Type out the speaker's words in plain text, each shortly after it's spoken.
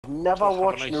Never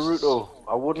watched Naruto.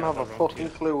 I wouldn't have a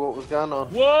fucking clue what was going on.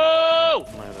 Whoa!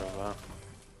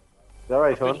 You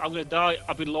alright, hon? I'm gonna die.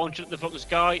 I've been launching at the fucking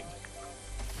sky.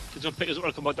 He's gonna pick us up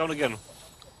and come back down again.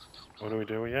 What do we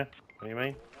do with you? What do you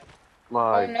mean?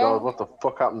 My God, what the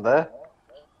fuck happened there?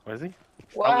 Where is he?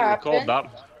 What happened?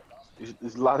 That.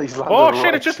 He's landed oh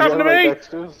shit, it just happened to me!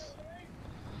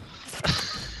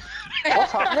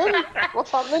 What's happening? What's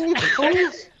happening, you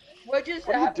fools? What just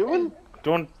What are you happened?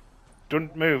 doing?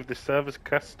 Don't move, the server's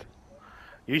cussed.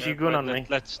 Use your gun on me.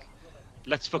 Let's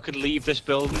fucking leave this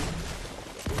building.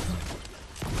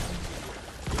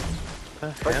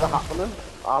 What's happening?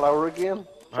 All over again?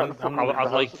 I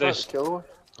like this.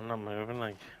 I'm not moving,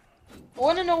 like.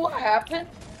 Wanna know what happened?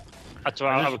 That's why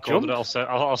I'll have a code.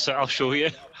 I'll show you.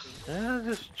 Yeah, I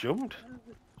just jumped.